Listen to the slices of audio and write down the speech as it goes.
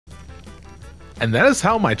And that is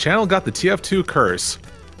how my channel got the TF2 curse.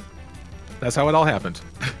 That's how it all happened.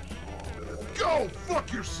 Go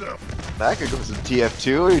fuck yourself. That could go some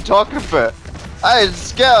TF2. What are you talking about? I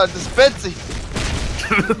scout dispensing.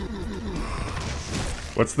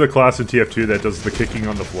 What's the class in TF2 that does the kicking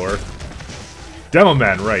on the floor? Demo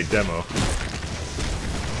man, right? Demo.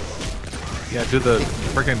 Yeah, do the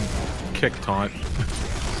freaking kick taunt.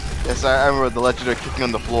 Yes, I remember the legendary kicking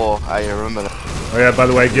on the floor. I remember that. Oh yeah, by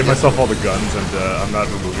the way, I gave myself all the guns, and I'm not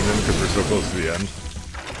removing them because we're so close to the end.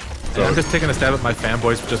 So, And I'm just taking a stab at my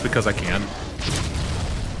fanboys just because I can.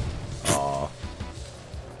 Aww.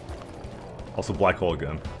 Also, black hole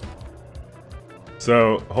again.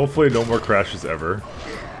 So, hopefully no more crashes ever.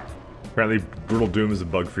 Apparently, Brutal Doom is a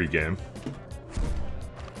bug-free game.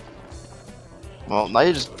 Well, now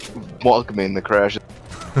you're just welcoming the crash.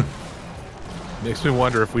 Makes me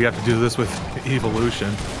wonder if we have to do this with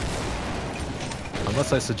Evolution.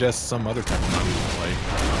 Unless I suggest some other technology to play.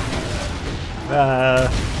 I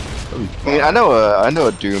mean, I know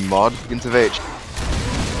a Doom mod, Begins of H.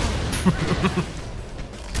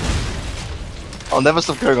 I'll never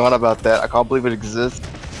stop going on about that. I can't believe it exists.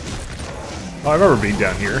 Oh, I remember being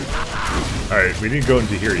down here. Alright, we didn't go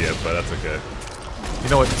into here yet, but that's okay. You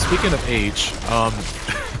know what, speaking of H,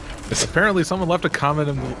 apparently someone left a comment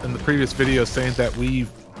in the previous video saying that we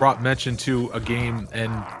brought mention to a game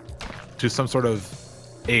and to some sort of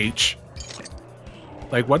H.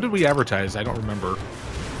 Like, what did we advertise? I don't remember.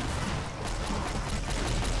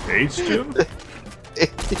 Age Doom?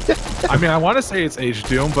 I mean, I want to say it's Age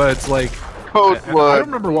Doom, but it's like... Code I word. don't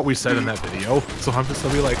remember what we said in that video, so I'm just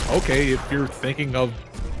gonna be like, okay, if you're thinking of,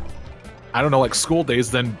 I don't know, like school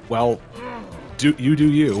days, then, well, do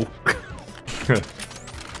you.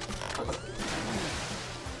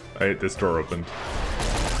 Alright, this door opened.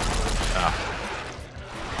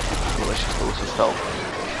 Delicious help.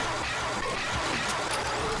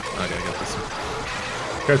 I gotta get this one.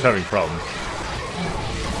 This guy's having problems.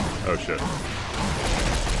 Oh shit.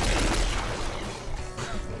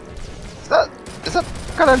 Is that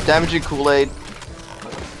kind of damaging Kool-Aid?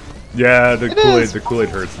 Yeah, the is. Kool-Aid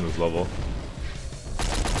hurts in this level.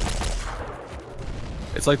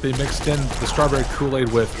 It's like they mixed in the strawberry Kool-Aid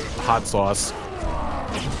with hot sauce.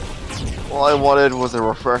 All I wanted was a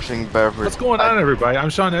refreshing beverage. What's going on, everybody? I'm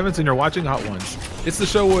Sean Evans, and you're watching Hot Ones. It's the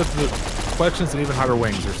show with the questions and even hotter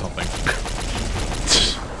wings or something.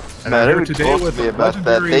 And Man, I'm here who today talked with to me about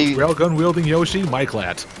that? legendary railgun-wielding Yoshi, Mike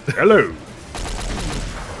Latt. Hello!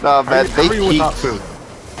 No, man, How are you with hot peaked. food?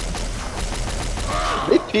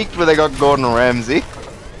 They peaked when they got Gordon Ramsay.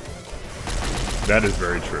 That is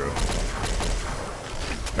very true.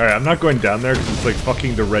 Alright, I'm not going down there because it's like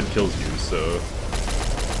fucking the red kills you, so...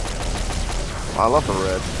 I love the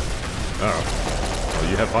red. Oh. Well,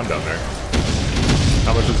 you have fun down there.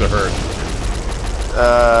 How much does it hurt?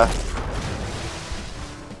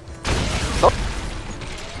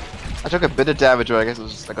 I took a bit of damage, but I guess it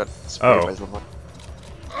was just I got sprayed Oh. by someone.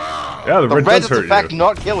 Yeah, the red red does does hurt in fact you.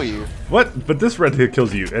 not kill you. What? But this red hit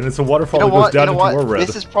kills you, and it's a waterfall You know that goes what? down You know into what? more red.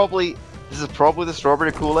 This is probably the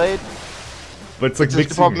strawberry Kool-Aid. But it's like The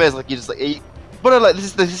mixing. problem is like you just like. But like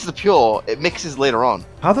this is the pure. It mixes later on.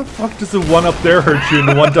 How the fuck does the one up there hurt you and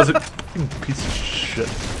the one doesn't? Fucking piece of shit.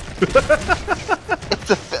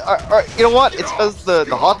 It's you know what? It's because the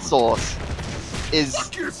hot sauce is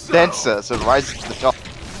denser, so it rises to the top.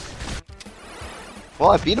 Well,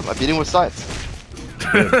 I beat him. I beat him with science.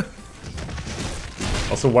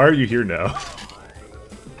 Also, why are you here now?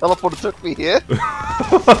 Teleporter took me here.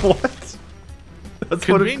 What? That's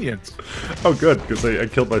Convenient. Oh, good, because I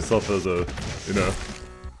killed myself as a, you know,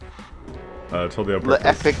 totally on purpose. The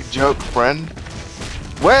epic joke, friend.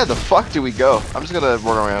 Where the fuck do we go? I'm just gonna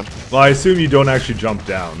run around. Well, I assume you don't actually jump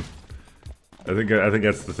down. I think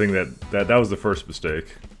that's the thing that was the first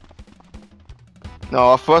mistake. No,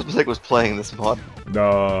 our first mistake was playing this mod.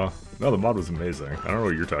 No, the mod was amazing. I don't know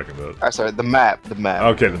what you're talking about. I'm sorry, the map.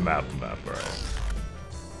 Okay, the map.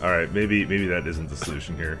 All right, maybe that isn't the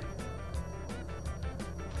solution here.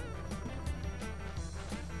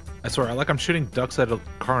 I swear, like I'm shooting ducks at a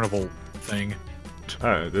carnival thing.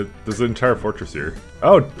 Alright, there's an entire fortress here.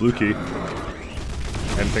 Oh, blue key.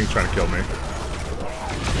 And things trying to kill me.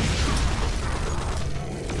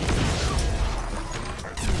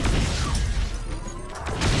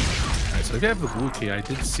 Alright, so if you have the blue key, I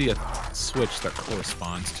did see a switch that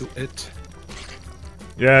corresponds to it.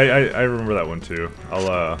 Yeah, I remember that one too.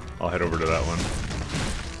 I'll head over to that one.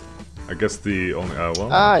 I guess the only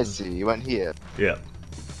well. I see. You went here. Yeah.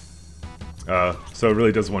 So it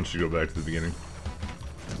really does want you to go back to the beginning.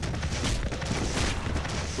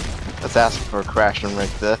 Let's ask for a crash and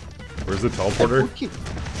right there. Where's the teleporter?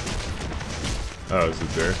 Oh, is it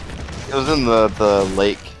there? It was in the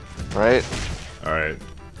lake, right? Alright.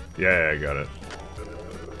 Yeah, I got it.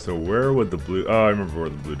 So where would the blue... Oh, I remember where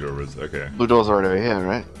the blue door was. Okay. Blue door's right over here,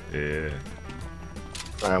 right? Yeah.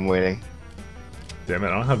 Alright, I'm waiting. Damn it,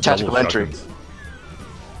 I don't have Tactical double entry. shotguns.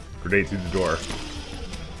 Grenade through the door.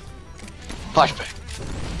 Flashbang.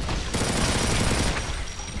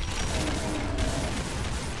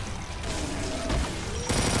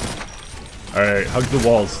 Alright, hug the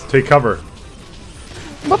walls. Take cover.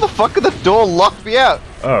 Motherfucker, the door locked me out.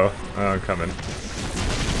 Oh, I'm coming.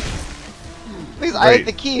 Please, I hit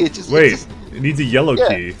the key. It just Wait, It just, it needs a yellow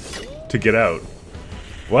key to get out.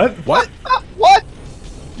 What? What? what?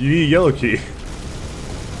 You need a yellow key.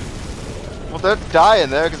 Well, don't die in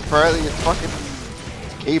there because apparently it's fucking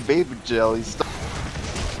baby jelly stuff.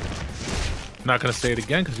 I'm not gonna say it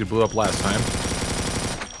again because you blew up last time.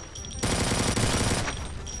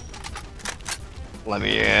 Let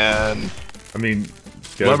me in. I mean,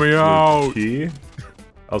 Let me the out. Key.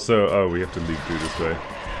 Also, oh, we have to leave through this way.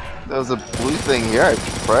 There was a blue thing here. I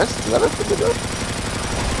pressed. Did that open it up?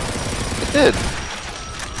 It did.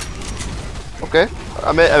 Okay,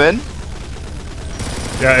 I'm in.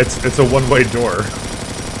 Yeah, it's a one-way door.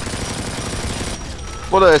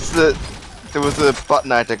 Well, it's there was a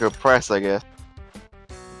button I had to go press, I guess.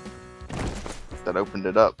 That opened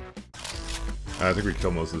it up. I think we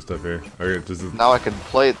killed most of the stuff here. Okay, does it... Now I can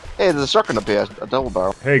play it. Hey, there's a shotgun up here, a double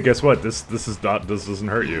barrel. Hey, guess what? This doesn't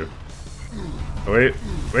hurt you. Oh,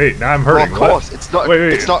 wait, now I'm Well, hurting. of course, What? it's not.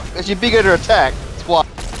 Wait. It's not. If you're bigger to attack, it's why.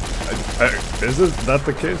 Is it that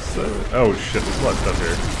the case? Oh shit, there's a lot of stuff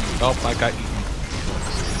here. Oh, I got eaten.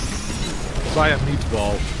 By a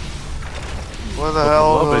meatball. Where the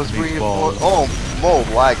hell love are it, those green meatballs. Oh, more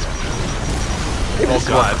lags. Oh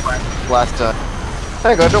god. Last time.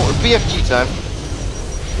 Hang on, don't. BFG time.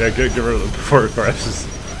 Yeah, get rid of them before it crashes.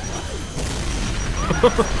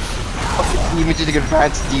 Imaging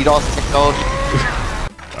advanced DDoS technology.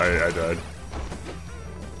 I died.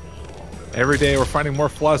 Every day we're finding more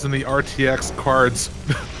flaws in the RTX cards.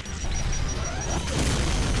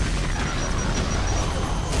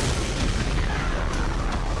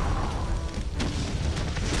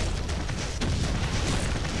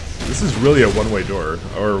 This is really a one-way door.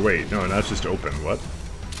 Or wait, no, now it's just open. What?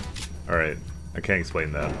 Alright, I can't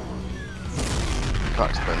explain that. Can't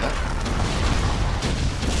explain that.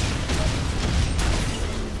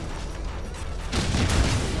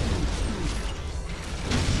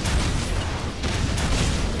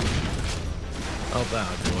 Oh,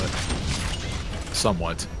 that'll do it.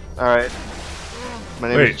 Somewhat. Alright. My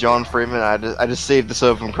name Wait. is John Freeman. I just saved the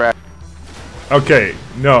server from crash. Okay,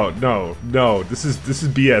 no. This is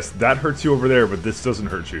BS. That hurts you over there, but this doesn't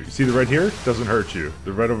hurt you. You see the red here? Doesn't hurt you.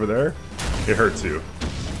 The red over there? It hurts you.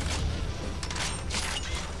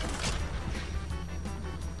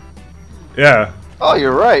 Yeah. Oh,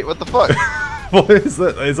 you're right. What the fuck? What is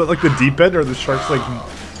that? Is that like the deep end, or the sharks like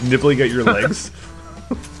nibbling at your legs?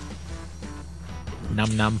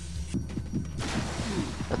 Num num.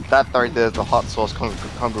 That right there is the hot sauce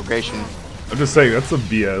congregation. I'm just saying, that's some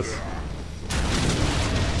BS.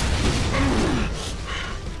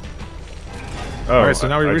 Oh, Alright, so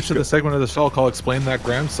now we I reached to the segment of the show called Explain That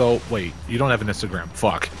Gram. So, wait, you don't have an Instagram.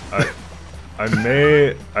 Fuck. I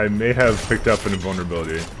may have picked up an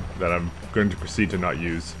invulnerability that I'm going to proceed to not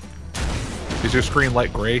use. Is your screen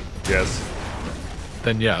light gray? Yes.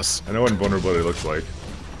 Then yes. I know what invulnerability looks like.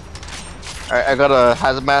 Alright, I got a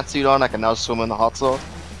hazmat suit on. I can now swim in the hot sauce.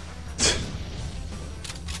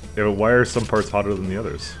 Yeah, but why are some parts hotter than the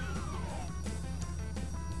others?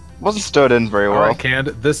 Wasn't stirred in very well. Alright, Canned,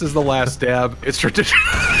 this is the last dab. It's tradition.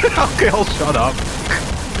 Okay, I'll shut up.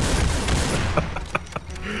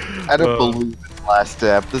 I don't believe in the last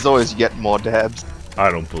dab. There's always yet more dabs.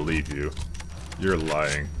 I don't believe you. You're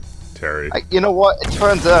lying, Terry. You know what? It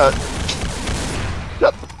turns out.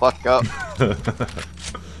 Shut the fuck up.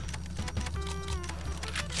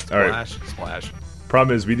 Alright. Splash.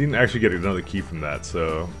 Problem is, we didn't actually get another key from that,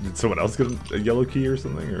 so... Did someone else get a yellow key or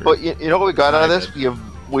something? Or? But you know what we got out of this?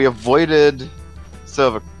 We avoided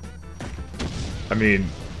server. I mean,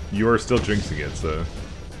 you are still jinxing it, so...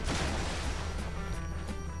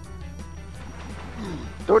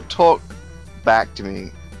 Don't talk back to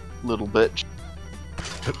me, little bitch.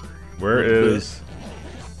 Where is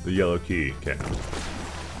the yellow key, Ken?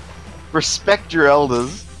 Respect your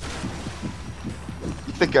elders.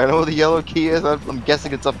 You think I know where the yellow key is? I'm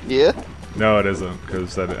guessing it's up here. No, it isn't,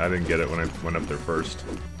 because I didn't get it when I went up there first.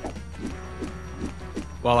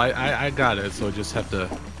 Well, I got it, so I just have to...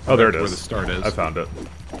 Oh, there it where is. the start is. I found it.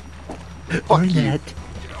 Fuck you.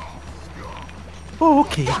 Oh,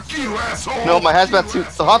 okay. Fuck you, asshole! No, my hazmat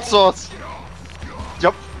suit's the hot sauce.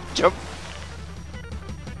 Jump.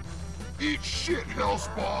 Eat shit,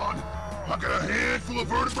 Hellspawn! I got a handful of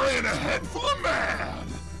vertebrae and a head full of man!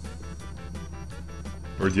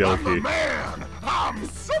 Where's yellow I'm the key? man! I'm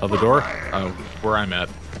Superman! Oh, the door? Oh, where I'm at.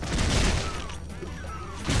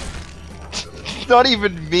 Not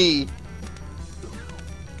even me.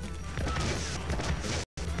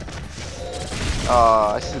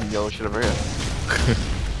 I see some yellow shit over here.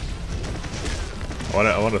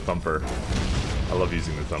 I want a thumper. I love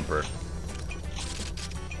using the thumper.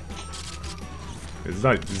 It's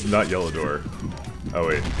not yellow door. Oh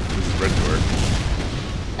wait, this is red door.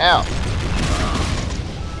 Ow.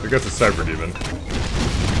 I guess it's cyber demon.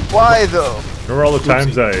 Why though? Remember all the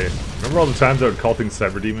times I would call things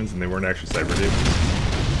cyber demons and they weren't actually cyber demons?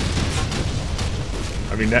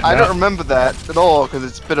 I mean, I don't remember that at all because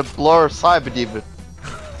it's been a blur of cyber demon.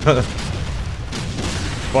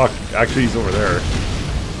 Fuck, actually he's over there.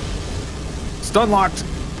 Stun locked!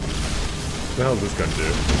 What the hell does this gun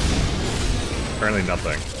do? Apparently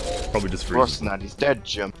nothing. Probably just Of course freeze. not, he's dead,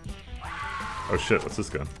 Jim. Oh shit, what's this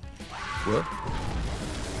gun? What?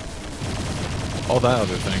 All that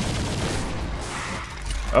other thing.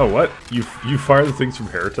 Oh, what? You fire the things from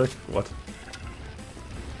Heretic? What?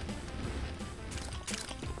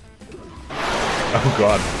 Oh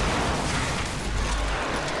god.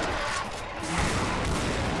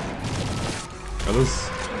 Are those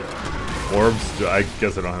orbs? I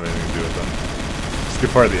guess I don't have anything to do with them. Just get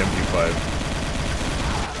fire the MP5.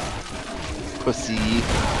 Pussy.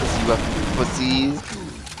 Pussy weapon. Pussies.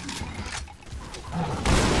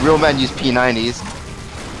 Real men use P90s.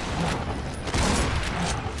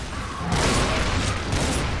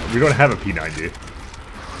 We don't have a P90.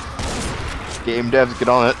 Game devs, get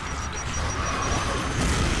on it.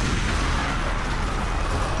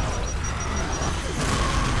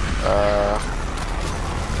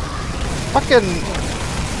 Fucking...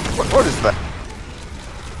 What is that?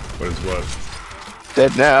 What is what?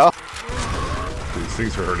 Dead now. These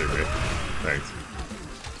things are hurting me. Thanks.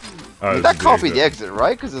 That can't be the exit,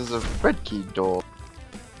 right? Because there's a red key door.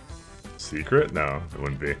 Secret? No, it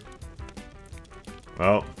wouldn't be.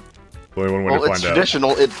 Well, only one way Well, to it's find out.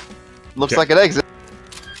 traditional. It looks Okay. like an exit.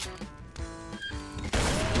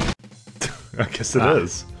 I guess it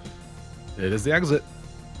is. It is the exit.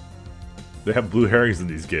 They have blue herrings in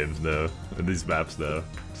these games now, in these maps now.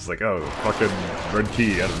 Just like, oh, fucking red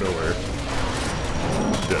key out of nowhere.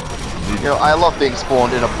 Shit. You know, I love being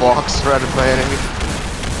spawned in a box surrounded by enemy.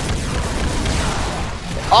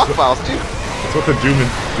 Arc files too. That's what the Doom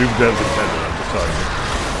devs intended, I'm just telling you.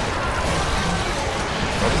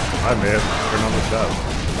 Oops, I may have turned on the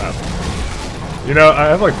map. You know, I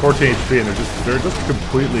have like 14 HP and they're just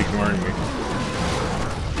completely ignoring me.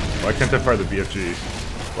 Why can't I fire the BFG?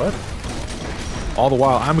 What? All the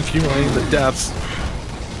while, I'm accumulating the deaths.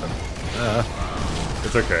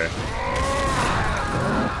 It's okay.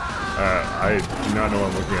 I do not know what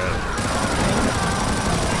I'm looking at.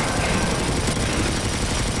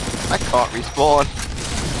 I can't respawn.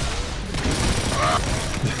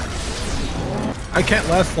 I can't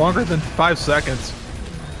last longer than 5 seconds.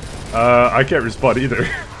 I can't respawn either.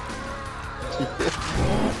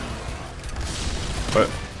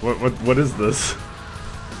 What is this?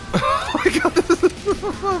 Oh my god, this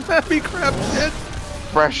is happy crap shit.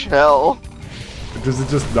 Fresh hell. Does it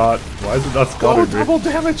just not? Why is it not Oh, spawning me? double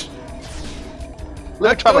damage.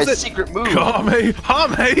 Let me try my does it. secret move. Kame, Hame,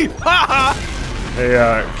 ha!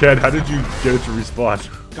 Hey, Ken, how did you get it to respawn?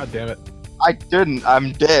 God damn it. I didn't.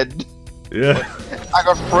 I'm dead. Yeah. I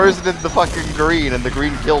got frozen in the fucking green, and the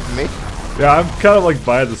green killed me. Yeah, I'm kind of like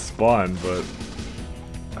by the spawn, but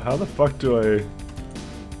how the fuck do I?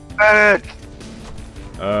 Medic!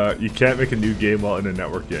 You can't make a new game while in a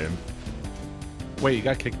network game. Wait, you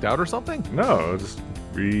got kicked out or something? No, just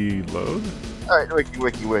reload. Alright,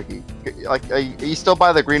 wiki. Like, are you still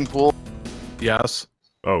by the green pool? Yes.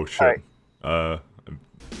 Oh shit. Alright.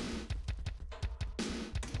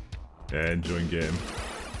 Yeah, enjoying game.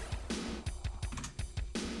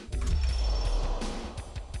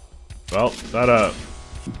 Well, that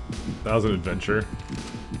was an adventure.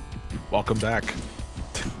 Welcome back.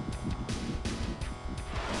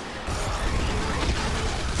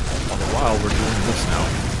 All the while, we're doing this now.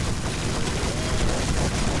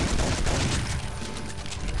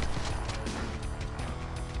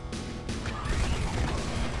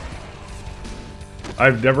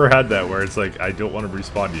 I've never had that where it's like, I don't want to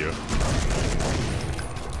respawn you.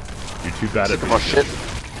 You're too bad at Oh shit.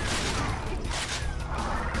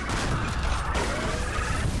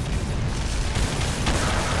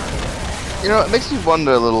 You know, it makes me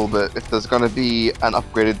wonder a little bit if there's gonna be an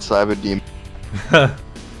upgraded Cyber Demon.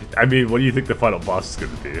 I mean, what do you think the final boss is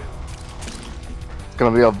going to be? It's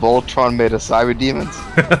gonna be a Voltron made of cyber demons.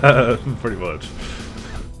 Pretty much.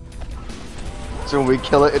 So when we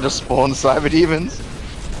kill it, it just spawns cyber demons.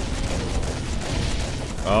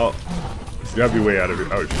 Oh, it's gotta be way out of here.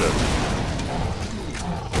 Oh shit.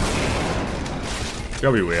 It's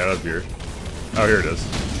gotta be way out of here. Oh, here it is.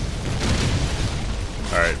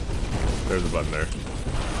 Alright. There's a button there.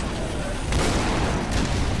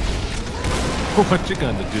 What you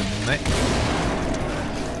gonna do, mate?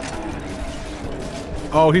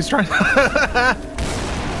 Oh, he's trying.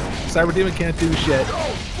 Cyber Demon can't do shit.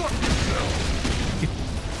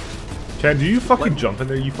 Ken, do you fucking jump in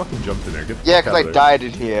there? You fucking jumped in there. Get the Yeah, fuck because out I of there. died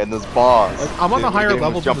in here, and there's bars. I'm on the higher demon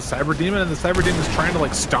level was than the jumping. Cyber Demon, and the Cyber Demon's trying to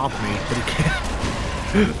like stomp me, but he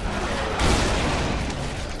can't.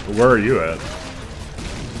 Where are you at?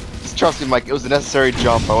 Just trust me, Mike, it was a necessary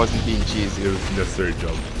jump. I wasn't being cheesy. It was a necessary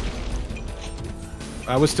jump.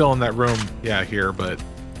 I was still in that room, yeah, here, but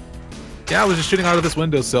yeah, I was just shooting out of this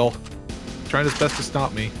windowsill, trying his best to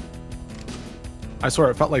stomp me. I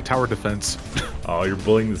swear, it felt like tower defense. Oh, you're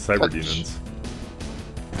bullying the cyber Touch. demons.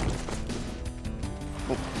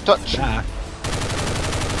 Oh, touch. Ah.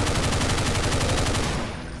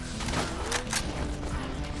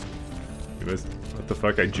 You missed. What the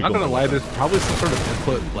fuck? I I'm jiggled. not gonna my lie, weapon. there's probably some sort of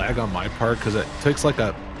input lag on my part because it takes like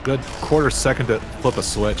a good quarter second to flip a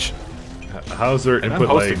switch. How's their And I'm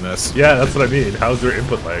input lag? hosting this. Yeah, that's what I mean. How's their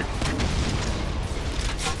input lag?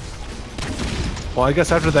 Well, I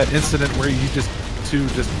guess after that incident where you just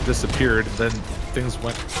disappeared, then things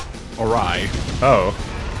went awry. Oh.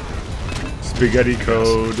 Spaghetti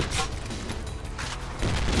code.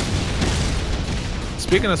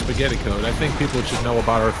 Speaking of spaghetti code, I think people should know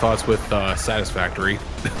about our thoughts with Satisfactory.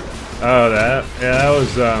 Oh, that? Yeah, that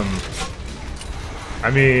was, I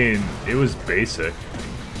mean, it was basic.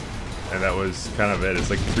 And that was kind of it. It's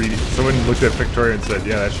like 3D. Someone looked at Victoria and said,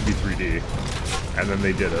 yeah, that should be 3D. And then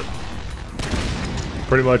they did it.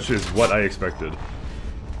 Pretty much is what I expected.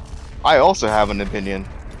 I also have an opinion.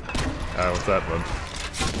 What's that one?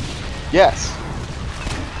 Yes.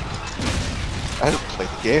 I didn't play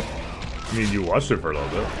the game. I mean, you watched it for a little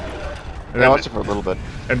bit. And I watched it for a little bit.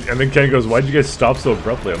 And then Ken goes, why'd you guys stop so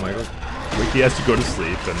abruptly? I'm like, Wiki has to go to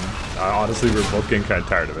sleep, and honestly, we're both getting kind of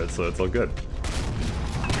tired of it, so it's all good.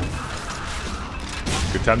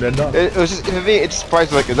 Good time to end off. It was just, for me, it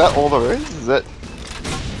surprised me, like, is that all there is? Is that...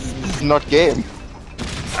 This is not game.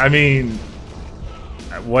 I mean,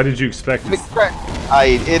 what did you expect?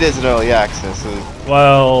 It is an early access, so...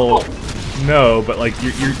 Well, no, but like,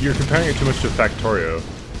 you're comparing it too much to Factorio.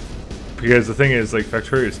 Because the thing is, like,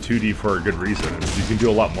 Factorio is 2D for a good reason, and you can do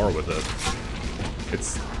a lot more with it.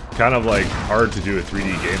 It's kind of like hard to do a 3D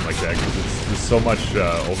game like that because there's so much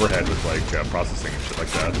overhead with like processing and shit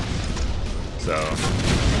like that. So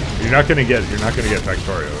you're not gonna get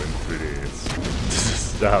Factorio in 3D. It's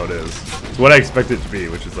just how it is. It's what I expect it to be,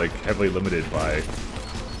 which is like heavily limited by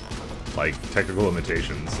like technical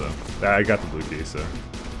limitations. So I got the blue key. So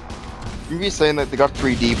you're saying that they got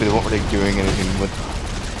 3D, but they weren't really doing anything with.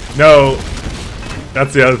 No,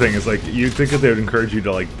 that's the other thing. Is like you'd think that they would encourage you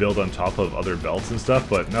to like build on top of other belts and stuff,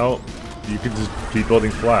 but no, you could just keep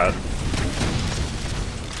building flat.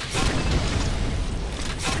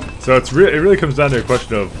 So it really comes down to a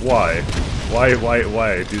question of why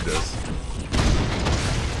I do this.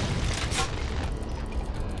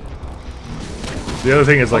 The other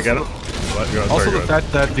thing is like Also, also the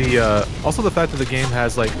fact that the game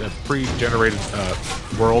has like a pre-generated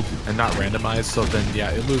world and not randomized, so then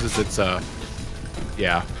yeah, it loses its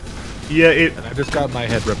yeah. And I just got my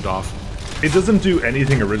head ripped off. It doesn't do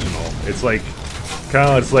anything original. It's like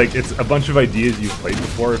it's a bunch of ideas you've played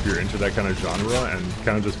before if you're into that kind of genre, and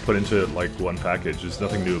kind of just put into like one package. There's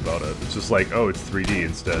nothing new about it. It's just like, oh, it's 3D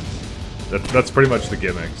instead. That's pretty much the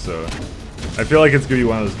gimmick. So I feel like it's gonna be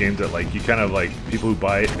one of those games that like you kind of like people who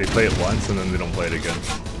buy it, they play it once and then they don't play it again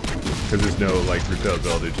because there's no like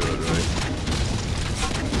replayability to it really.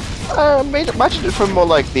 Imagine it for more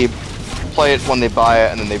like they play it when they buy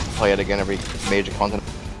it and then they play it again every major content.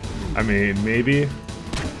 I mean, maybe.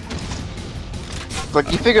 Like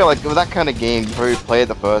you figure, like with that kind of game, you probably play it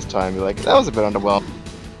the first time. You're like, that was a bit underwhelming.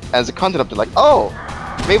 As a content update, like, oh,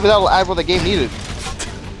 maybe that'll add what the game needed.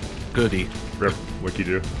 Goody. Rip, wiki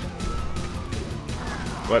do.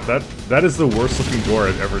 What? That is the worst looking door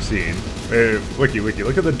I've ever seen. Hey, wiki,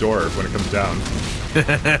 look at the door when it comes down.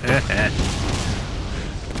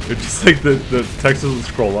 It's just like the text doesn't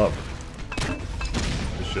scroll up.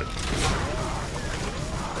 Shit.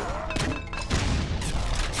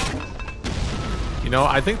 You know,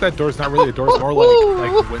 I think that door's not really a door; it's more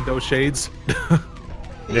like window shades.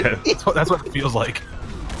 Yeah, That's what it feels like.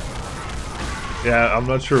 Yeah, I'm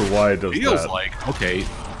not sure why it does Feels that. like. Okay.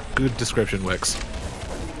 Good description, Wix.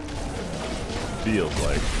 Feels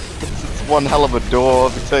like. It's one hell of a door,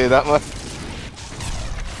 I can tell you that much.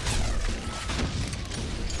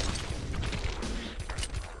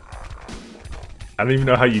 I don't even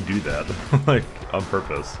know how you do that, like, on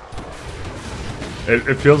purpose.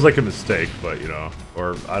 It feels like a mistake, but, you know,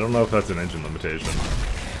 or I don't know if that's an engine limitation.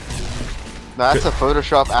 No, that's a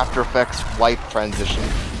Photoshop After Effects wipe transition.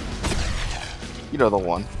 You know the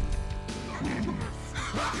one.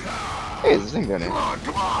 Hey, there's a thing down here.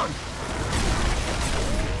 Come on!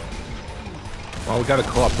 Well, we gotta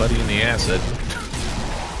call up Buddy in the acid.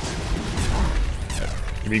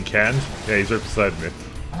 You mean canned? Yeah, he's right beside me.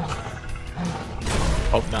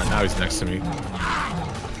 Oh, now he's next to me.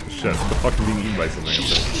 Shit, what the fuck am I being eaten by something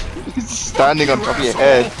up there? He's standing on top of your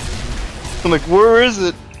head. I'm like, where is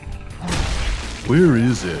it? Where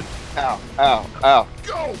is it? Ow, ow, ow.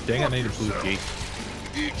 Go! Dang, I fuck need a blue yourself. key.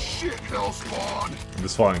 Eat shit, Hellspawn! I'm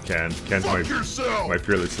just following Ken. Ken's Fuck yourself! my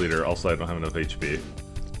fearless leader. Also, I don't have enough HP.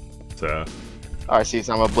 So, Alright, see,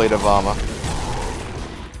 so I'm a blade of armor.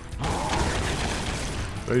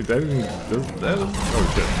 wait, that didn't.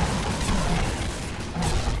 Oh shit.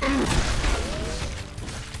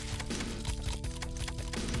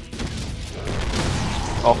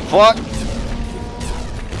 Oh, fuck!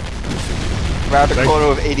 Round the Thank- corner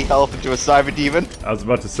with 80 health into a cyber demon. I was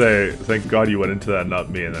about to say, thank God you went into that, not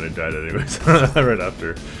me, and then I died anyways. Right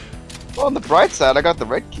after. Well, on the bright side, I got the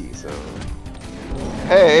red key, so...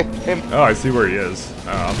 Hey, him. Oh, I see where he is.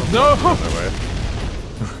 Oh, I'm No! that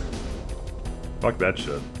way. Fuck that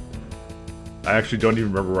shit. I actually don't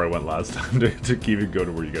even remember where I went last time to even go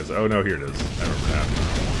to where you guys. Oh no, here it is. I remember now.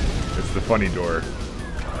 It's the funny door.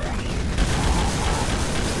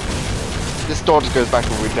 This door just goes back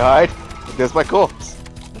to where we died. There's my corpse.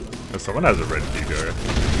 Oh, someone has a red key door.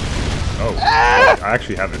 Oh, well, I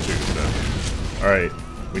actually have it too. So. All right,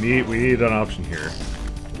 we need an option here.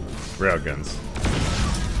 Railguns.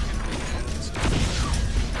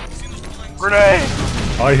 Grenade!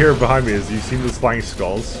 All I hear behind me is, you've seen those flying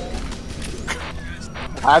skulls?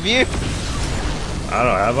 Have you? I don't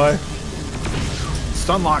know, have I?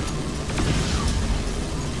 Stun locked.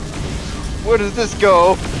 Where does this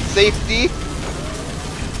go? Safety?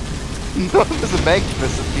 No, there's a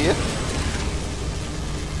magnus up here.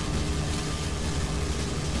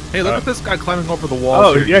 Hey, look at this guy climbing over the wall.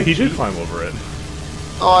 Oh, yeah, he did climb over it.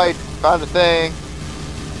 Oh, I found a thing.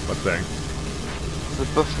 What thing?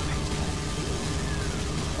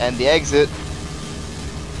 And the exit.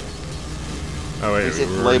 Oh wait, It's we're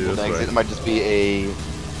already labeled this exit. way. It might just be a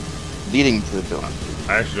leading to the building.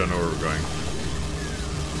 I actually don't know where we're going.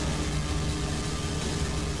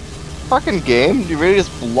 Fucking game, do you really just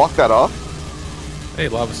block that off? Hey,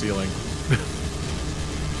 lava ceiling.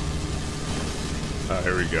 Oh,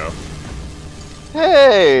 here we go.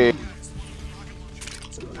 Hey!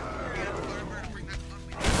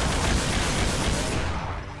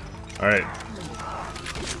 Alright.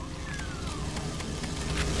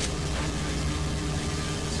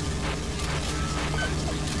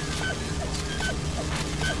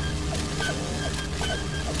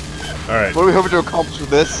 Alright. What are we hoping to accomplish with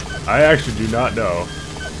this? I actually do not know.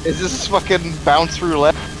 Is this fucking bounce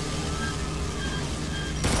roulette?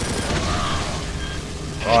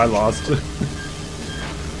 Oh, I lost.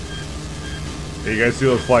 Hey, you guys see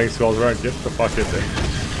those flying skulls around? Get the fuck in there.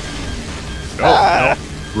 No, Ah.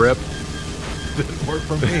 no. Rip. Didn't work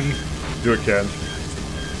for me. Do it, Ken.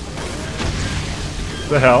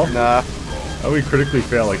 The hell? Nah. Oh, we critically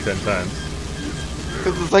fail like 10 times.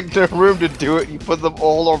 Because there's like no room to do it, you put them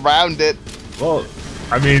all around it. Well,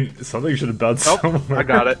 I mean, something should have done somewhere. I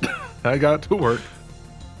got it. I got it to work.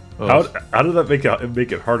 How did that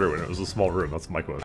make it harder when it was a small room? That's my question.